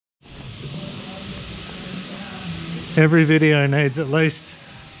Every video needs at least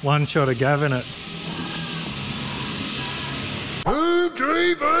one shot of Gav in it.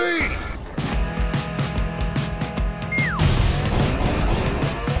 HoonTV!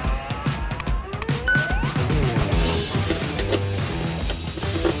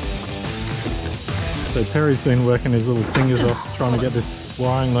 So Perry's been working his little fingers off trying to get this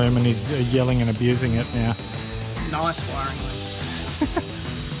wiring loom, and he's yelling and abusing it now. Nice wiring loom.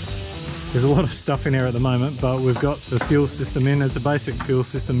 There's a lot of stuff in here at the moment, but we've got the fuel system in. It's a basic fuel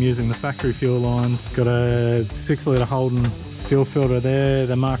system using the factory fuel lines. Got a 6-litre Holden fuel filter there,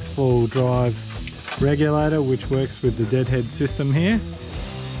 the Mark's 4 drive regulator, which works with the deadhead system here.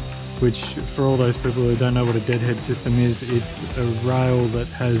 Which, for all those people who don't know what a deadhead system is, it's a rail that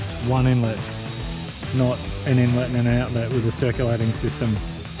has one inlet, not an inlet and an outlet with a circulating system.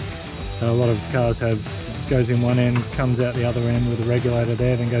 A lot of cars goes in one end, comes out the other end with a regulator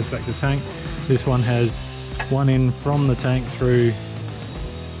there, then goes back to the tank. This one has one in from the tank through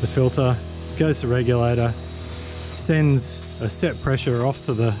the filter, goes to the regulator, sends a set pressure off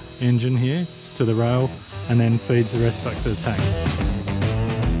to the engine here, to the rail, and then feeds the rest back to the tank.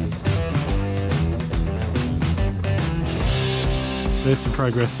 There's some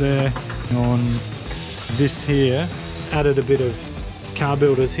progress there. On this here, added a bit of car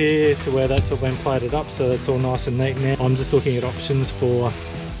builders here to where that's all been plated up, so that's all nice and neat now. I'm just looking at options for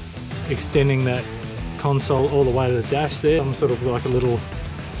extending that console all the way to the dash there. I'm sort of like a little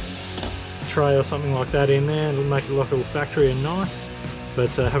tray or something like that in there and make it like a little factory and nice,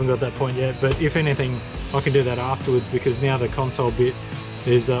 but haven't got that point yet. But if anything, I can do that afterwards, because now the console bit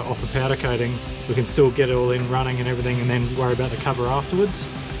is off the powder coating. We can still get it all in running and everything, and then worry about the cover afterwards.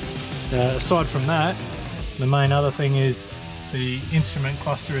 Aside from that, the main other thing is the instrument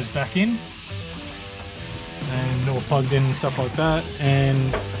cluster is back in and all plugged in and stuff like that. And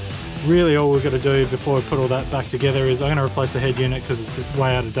really all we've got to do before we put all that back together is, I'm going to replace the head unit because it's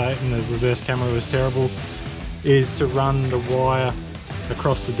way out of date and the reverse camera was terrible, is to run the wire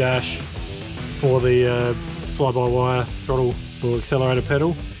across the dash for the fly-by-wire throttle or accelerator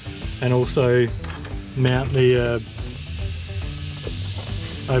pedal, and also mount the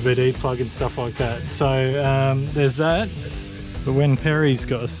OBD plug and stuff like that. So there's that. But when Perry's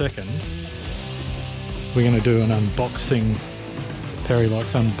got a second, we're going to do an unboxing. Perry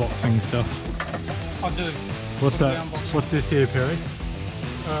likes unboxing stuff. I do. What's that? What's this here, Perry?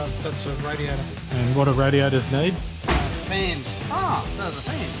 That's a radiator. And what do radiators need? Fans. Ah, those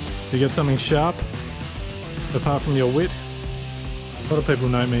are fans. You get something sharp, apart from your wit. A lot of people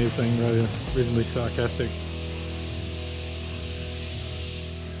know me as being reasonably sarcastic.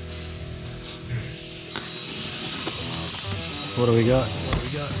 What do we got? What do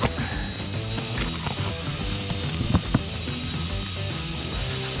we got?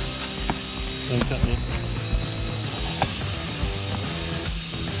 Don't cut me.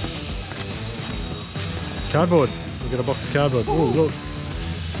 Cardboard. We've got a box of cardboard. Oh, look.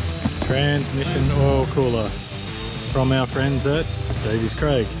 Transmission oil cooler from our friends at Davies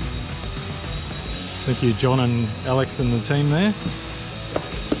Craig. Thank you, John and Alex and the team there.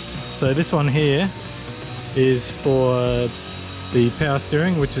 So this one here is for the power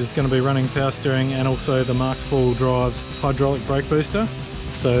steering, which is going to be running power steering, and also the Mark's 4 drive hydraulic brake booster.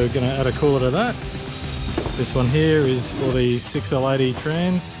 So we're going to add a cooler to that. This one here is for the 6L80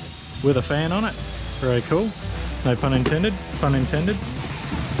 trans with a fan on it. Very cool. No pun intended. Pun intended.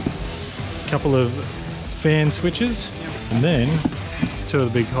 Couple of fan switches, and then two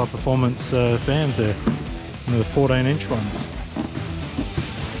of the big high performance fans there, and the 14-inch ones.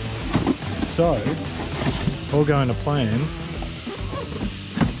 So, all going to plan,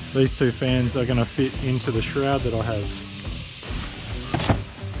 these two fans are going to fit into the shroud that I have.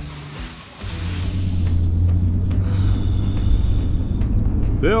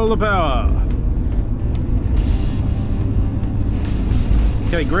 Feel the power!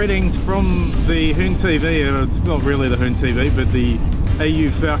 Okay, greetings from the HoonTV. It's not really the HoonTV, but the AU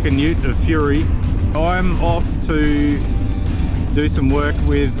Falcon Ute of Fury. I'm off to do some work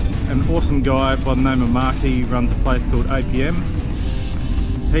with an awesome guy by the name of Mark. He runs a place called APM.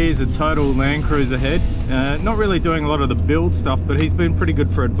 He is a total Landcruiser head. Not really doing a lot of the build stuff, but he's been pretty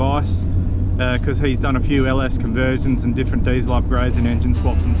good for advice because he's done a few LS conversions and different diesel upgrades and engine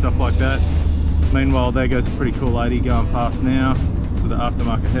swaps and stuff like that. Meanwhile, there goes a pretty cool 80 going past now with the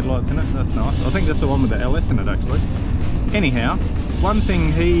aftermarket headlights in it. That's nice. I think that's the one with the LS in it actually. Anyhow, one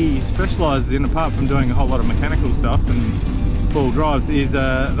thing he specialises in, apart from doing a whole lot of mechanical stuff and full drives, is they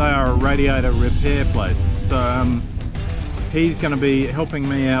are a radiator repair place. So he's going to be helping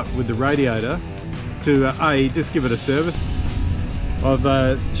me out with the radiator to A, just give it a service.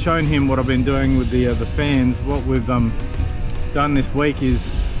 I've shown him what I've been doing with the fans. What we've done this week is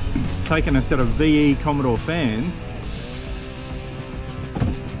taken a set of VE Commodore fans.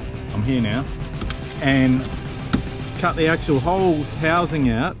 I'm here now, and cut the actual whole housing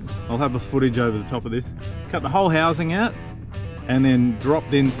out. I'll have a footage over the top of this. Cut the whole housing out, and then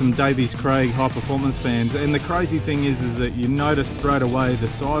dropped in some Davies Craig high performance fans. And the crazy thing is that you notice straight away the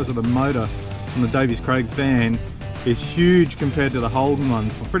size of the motor on the Davies Craig fan is huge compared to the Holden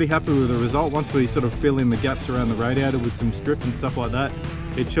ones. I'm pretty happy with the result. Once we sort of fill in the gaps around the radiator with some strip and stuff like that,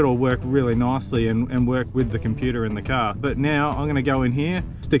 it should all work really nicely and work with the computer in the car. But now I'm going to go in here,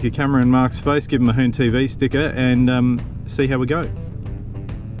 stick a camera in Mark's face, give him a HoonTV sticker, and see how we go.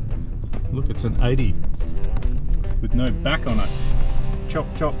 Look, it's an 80 with no back on it. Chop,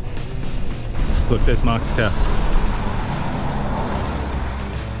 chop. Look, there's Mark's car.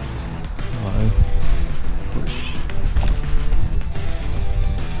 Hello. Push.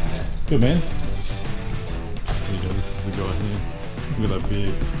 Good man. There you go, this is the guy here. Look at that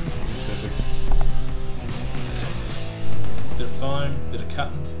beard. Perfect. Bit of foam, bit of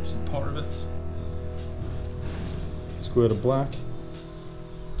cutting, some pot rivets. Squirt of black.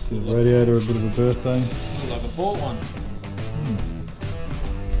 Give the radiator a bit of a birthday. Looks like I bought one.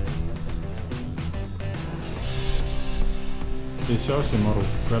 Yeah, show us your model.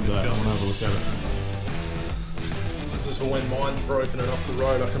 Grab that, I want to have a look at it. This is for when mine's broken and off the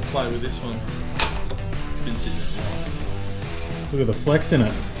road, I can play with this one. It's been sitting there for a while. Look at the flex in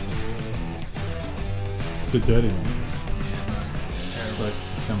it. It's a bit dirty, man. Terrible.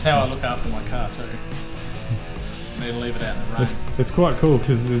 That's how I look after my car too. Need to leave it out in the rain. It's quite cool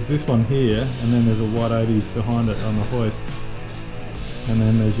because there's this one here, and then there's a white 80 behind it on the hoist. And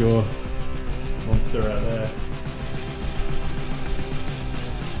then there's your monster out there.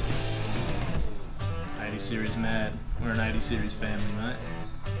 80 series mad. We're an 80 series family, mate.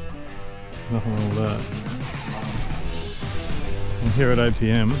 Nothing wrong with that. I'm here at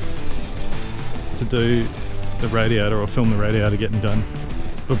APM to do the radiator, or film the radiator getting done.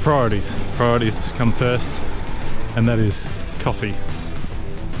 But priorities come first, and that is coffee.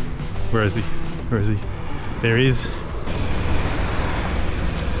 Where is he? Where is he? There he is.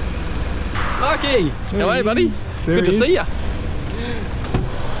 Marky! How are you, buddy? Good to see ya.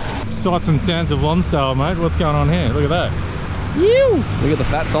 Sights and sounds of Lonsdale, mate. What's going on here? Look at that. Ew! Look at the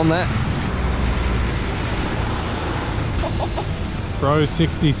fats on that. Pro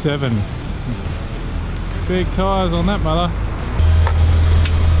 67. Big tyres on that mother.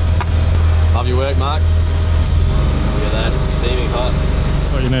 Love your work, Mark. Look at that, steaming hot.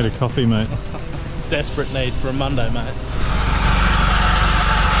 Oh, you need a coffee, mate. Desperate need for a Monday, mate.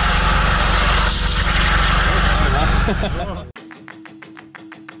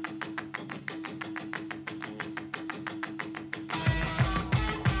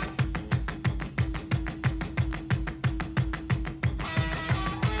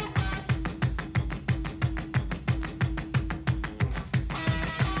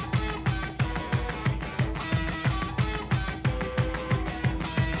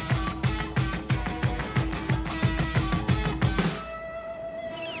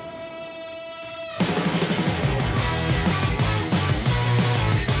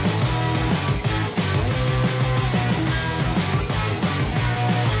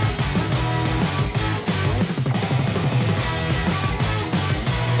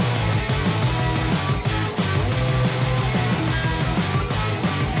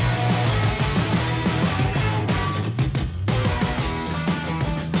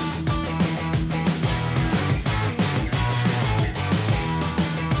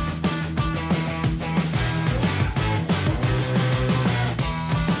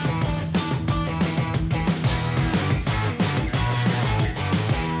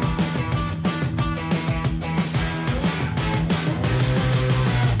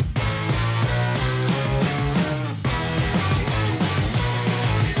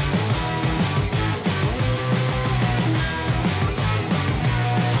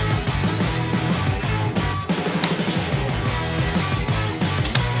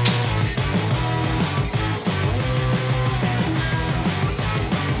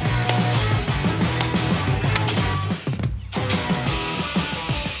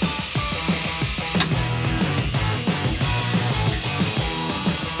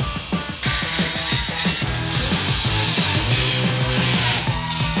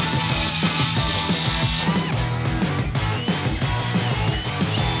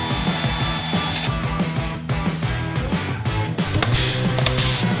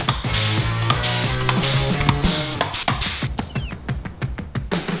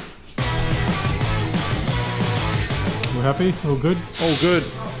 happy? All good? All good.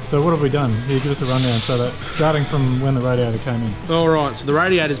 So what have we done? Here, give us a rundown. So that starting from when the radiator came in. Alright, so the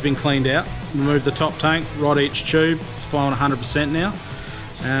radiator's been cleaned out. Removed the top tank, rod each tube. It's fine 100% now.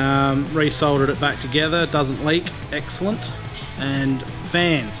 Resoldered it back together, doesn't leak, excellent. And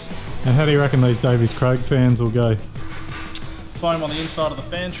fans. And how do you reckon these Davies Craig fans will go? Foam on the inside of the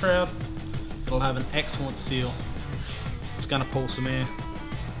fan shroud. It'll have an excellent seal. It's going to pull some air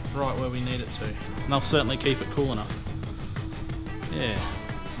right where we need it to. And they'll certainly keep it cool enough. Yeah.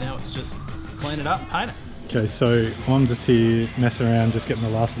 Now it's just clean it up and paint it. Okay, so I'm just here messing around, just getting the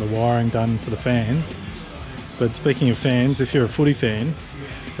last of the wiring done for the fans. But speaking of fans, if you're a footy fan,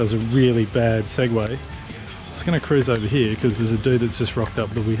 that was a really bad segue. Just going to cruise over here because there's a dude that's just rocked up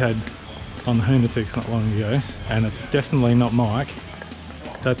that we had on the HoonTV not long ago, and it's definitely not Mike.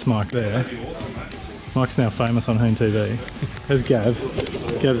 That's Mike there. Mike's now famous on HoonTV. There's Gav.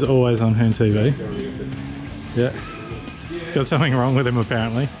 Gav's always on HoonTV. Yeah. Got something wrong with him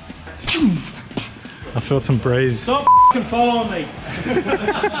apparently. I felt some breeze. Stop f***ing following me!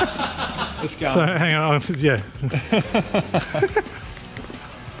 Let's go. So hang on, yeah.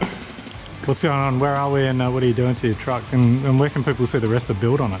 What's going on? Where are we and what are you doing to your truck? And where can people see the rest of the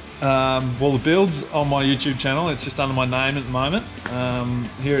build on it? Well, the build's on my YouTube channel. It's just under my name at the moment.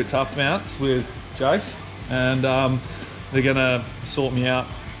 Here at Tuff Mounts with Jace. And they're going to sort me out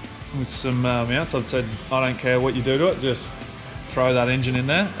with some mounts. I've said, I don't care what you do to it, just throw that engine in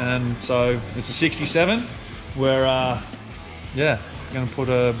there. And so it's a 67. We're going to put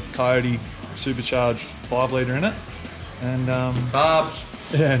a Coyote supercharged 5 litre in it. And Tubs.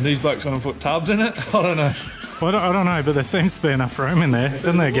 yeah, and these blokes want to put tubs in it. I don't know. Well, I don't know, but there seems to be enough room in there,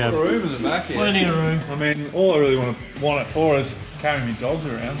 doesn't there, Gav? Room in the back here. Plenty of room. I mean, all I really want it for is carrying my dogs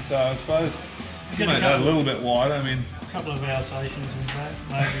around. So I suppose you make that a little bit wider. I mean, A couple of Alsatians in that,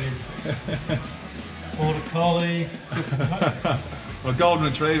 maybe Border Collie. a golden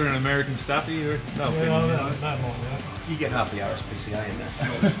retriever and an American Staffy. No, No, more. You get half the RSPCA in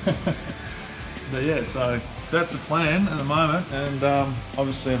that. But yeah, so that's the plan at the moment, and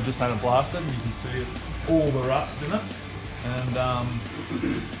obviously I've just had it blasted, and you can see all the rust in it. And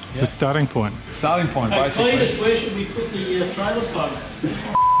It's a starting point. starting point Hey, basically. Cletus, where should we put the trailer plug?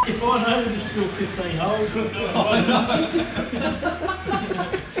 If I know, we'll just drill 15 holes.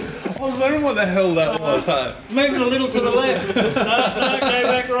 I was wondering what the hell that was. Hey? Move it a little to the left. No, go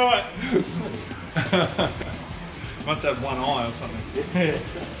back right. Must have one eye or something.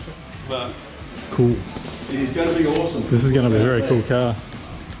 But Cool. It's going to be awesome. This is going to be a very cool car.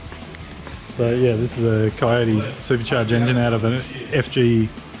 So yeah, this is a Coyote supercharged engine out of an FG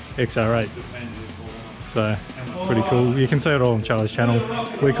XR8. So pretty cool. You can see it all on Charlie's channel.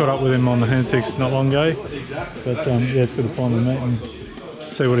 We caught up with him on the HoonTV not long ago. But yeah, it's good to finally meet and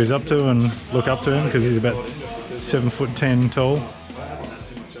see what he's up to and look up to him because he's about 7'10" tall.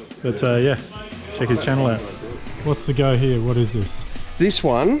 But yeah, check his channel out. What's the go here? What is this? This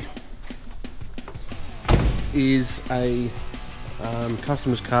one is a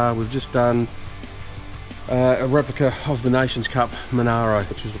customer's car. We've just done a replica of the Nations Cup Monaro,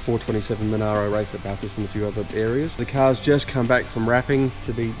 which was the 427 Monaro race at Bathurst and a few other areas. The car's just come back from wrapping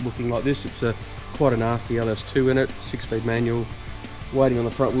to be looking like this. It's quite a nasty LS2 in it, 6-speed manual, waiting on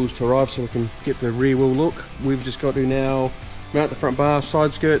the front wheels to arrive so we can get the rear wheel look. We've just got to now mount the front bar,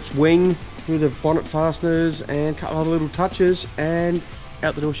 side skirts, wing, do the bonnet fasteners and a couple other little touches, and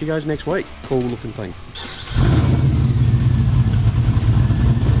out the door she goes next week. Cool looking thing.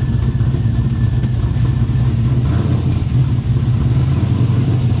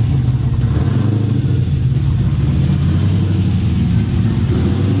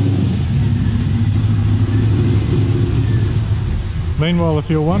 Meanwhile, if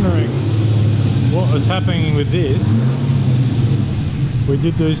you're wondering what was happening with this, we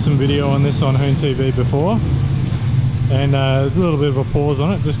did do some video on this on HoonTV before, and there's a little bit of a pause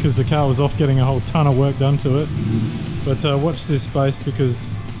on it just because the car was off getting a whole ton of work done to it. But watch this space because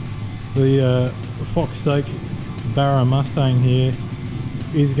the Fox Stake Barra Mustang here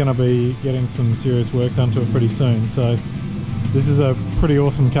is going to be getting some serious work done to it pretty soon. So this is a pretty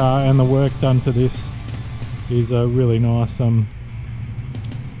awesome car, and the work done to this is really nice.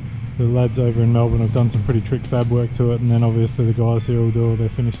 The lads over in Melbourne have done some pretty trick fab work to it, and then obviously the guys here will do all their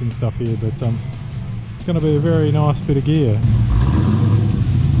finishing stuff here, but it's going to be a very nice bit of gear.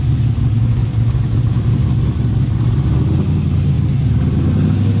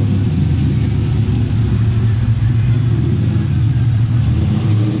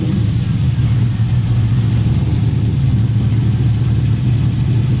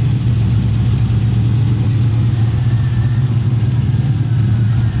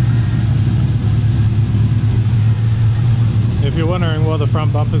 the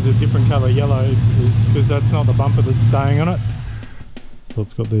front bumper's a different colour yellow is because that's not the bumper that's staying on it. So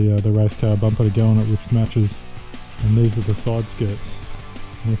it's got the race car bumper to go on it, which matches, and these are the side skirts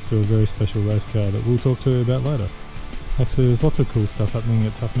next to a very special race car that we'll talk to you about later. Actually, there's lots of cool stuff happening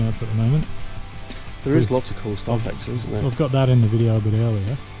at Tuff Mounts at the moment. There is lots of cool stuff actually, isn't there? I've got that in the video a bit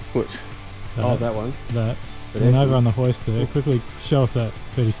earlier. Which? Oh, that one. That. And over on the hoist there, quickly show us that,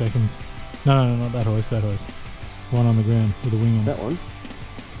 30 seconds. No, not that hoist, that hoist. One on the ground with a wing on it. That one?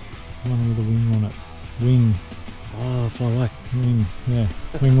 One with a wing on it. Wing. Oh, fly away. Wing, yeah.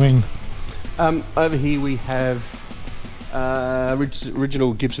 Wing. Over here we have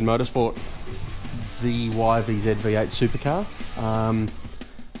original Gibson Motorsport, the YVZ V8 supercar.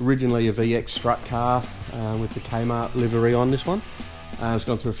 Originally a VX strut car with the Kmart livery on this one. It's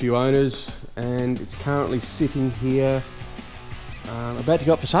gone through a few owners and it's currently sitting here about to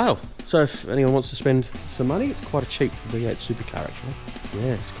go up for sale. So if anyone wants to spend some money, it's quite a cheap V8 supercar actually.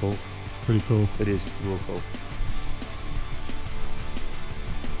 Yeah, it's cool. Pretty cool. It is real cool.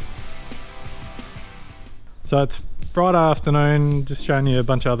 So it's Friday afternoon, just showing you a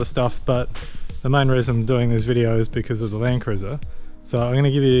bunch of other stuff, but the main reason I'm doing this video is because of the Landcruiser. So I'm going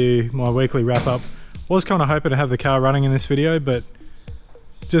to give you my weekly wrap up. Was kind of hoping to have the car running in this video, but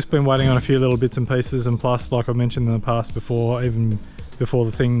just been waiting on a few little bits and pieces, and plus, like I mentioned in the past before, even before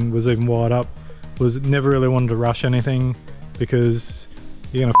the thing was even wired up, was never really wanted to rush anything because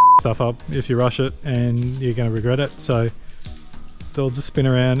you're going to f stuff up if you rush it and you're going to regret it. So I'll just spin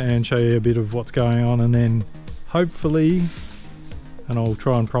around and show you a bit of what's going on, and then hopefully, and I'll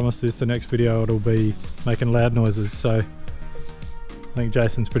try and promise this, the next video it'll be making loud noises. So I think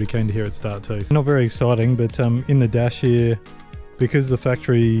Jason's pretty keen to hear it start too. Not very exciting, but in the dash here, because the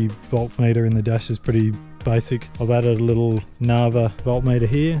factory voltmeter in the dash is pretty basic, I've added a little Nava voltmeter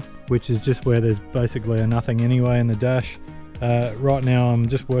here, which is just where there's basically a nothing anyway in the dash. Right now I'm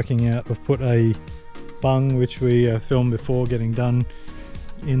just working out, I've put a bung, which we filmed before getting done,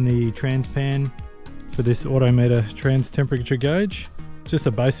 in the transpan for this autometer trans temperature gauge. Just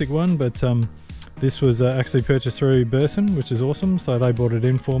a basic one, but this was actually purchased through Burson, which is awesome, so they brought it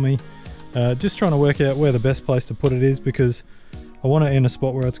in for me. Just trying to work out where the best place to put it is, because I want it in a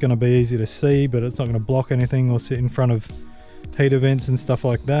spot where it's going to be easy to see, but it's not going to block anything or sit in front of heater vents and stuff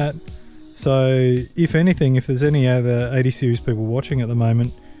like that. So if anything, if there's any other 80 series people watching at the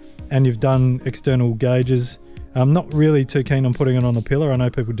moment and you've done external gauges, I'm not really too keen on putting it on the pillar. I know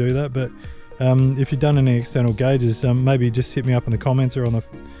people do that, but if you've done any external gauges, maybe just hit me up in the comments or on the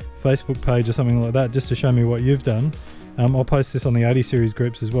Facebook page or something like that, just to show me what you've done. I'll post this on the 80 series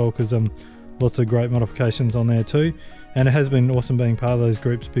groups as well, because lots of great modifications on there too, and it has been awesome being part of those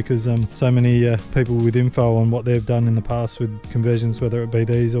groups, because so many people with info on what they've done in the past with conversions, whether it be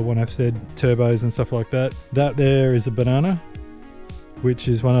these or 1FZ turbos and stuff like that. That there is a banana, which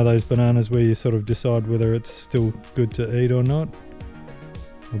is one of those bananas where you sort of decide whether it's still good to eat or not.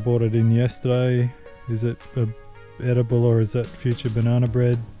 I bought it in yesterday. Is it edible or is that future banana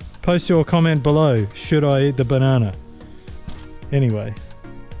bread? Post your comment below. Should I eat the banana? Anyway,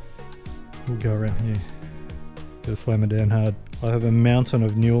 we'll go around here. Gotta slam it down hard. I have a mountain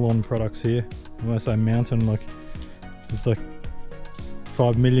of Newlon products here. When I say mountain, like it's like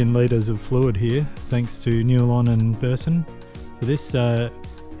 5 million litres of fluid here, thanks to Newlon and Burson. For this,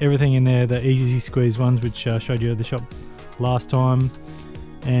 everything in there, the easy squeeze ones, which I showed you at the shop last time.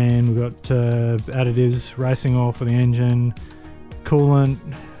 And we've got additives, racing oil for the engine, coolant,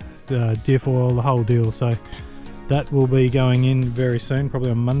 diff oil, the whole deal. So that will be going in very soon,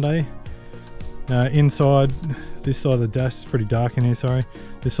 probably on Monday. Inside, this side of the dash is pretty dark in here, sorry.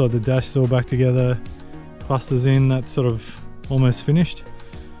 This side of the dash is all back together, clusters in, that's sort of almost finished.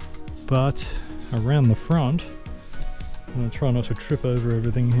 But around the front, I'm going to try not to trip over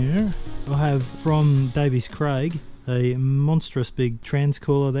everything here. I have from Davies Craig a monstrous big trans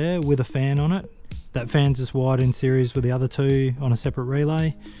cooler there with a fan on it. That fan's just wired in series with the other two on a separate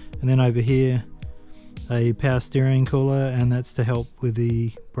relay, and then over here a power steering cooler, and that's to help with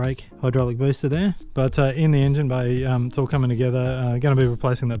the brake hydraulic booster there. But in the engine bay, it's all coming together. Going to be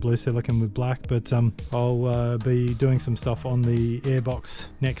replacing that blue silicon with black, but I'll be doing some stuff on the airbox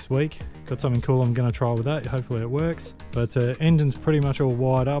next week. Got something cool I'm going to try with that, hopefully it works. But engine's pretty much all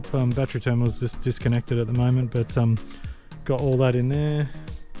wired up. Battery terminal's just disconnected at the moment, but got all that in there.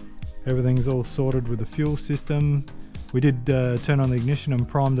 Everything's all sorted with the fuel system. We did turn on the ignition and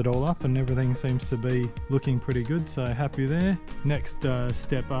primed it all up, and everything seems to be looking pretty good, so happy there. Next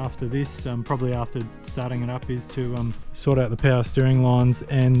step after this, probably after starting it up, is to sort out the power steering lines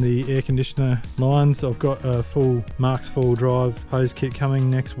and the air conditioner lines. I've got a full Marks 4 drive hose kit coming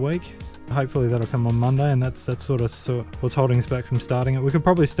next week. Hopefully that'll come on Monday, and that's sort of what's holding us back from starting it. We could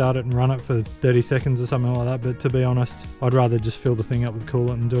probably start it and run it for 30 seconds or something like that, but to be honest, I'd rather just fill the thing up with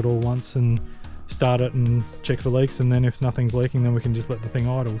coolant and do it all once and start it and check for leaks, and then if nothing's leaking, then we can just let the thing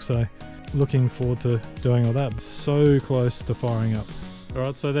idle. So looking forward to doing all that. So close to firing up.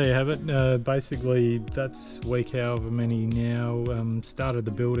 Alright, so there you have it. Basically that's week however many now. Started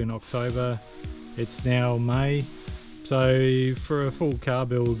the build in October. It's now May. So for a full car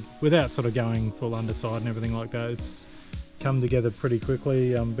build, without sort of going full underside and everything like that, it's come together pretty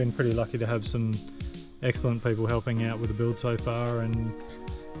quickly. I've been pretty lucky to have some excellent people helping out with the build so far, and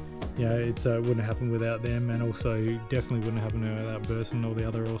yeah, it wouldn't happen without them, and also definitely wouldn't happen without Burst and all the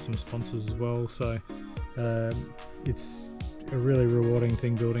other awesome sponsors as well. So it's a really rewarding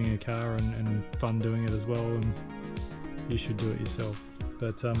thing building a car, and fun doing it as well, and you should do it yourself.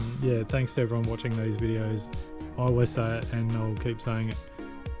 But yeah, thanks to everyone watching these videos. I always say it and I'll keep saying it.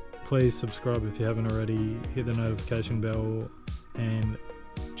 Please subscribe if you haven't already, hit the notification bell and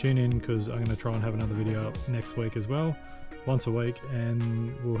tune in, because I'm going to try and have another video up next week as well, once a week,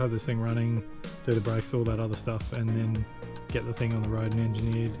 and we'll have this thing running, do the brakes, all that other stuff, and then get the thing on the road and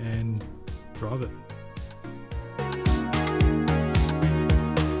engineered and drive it.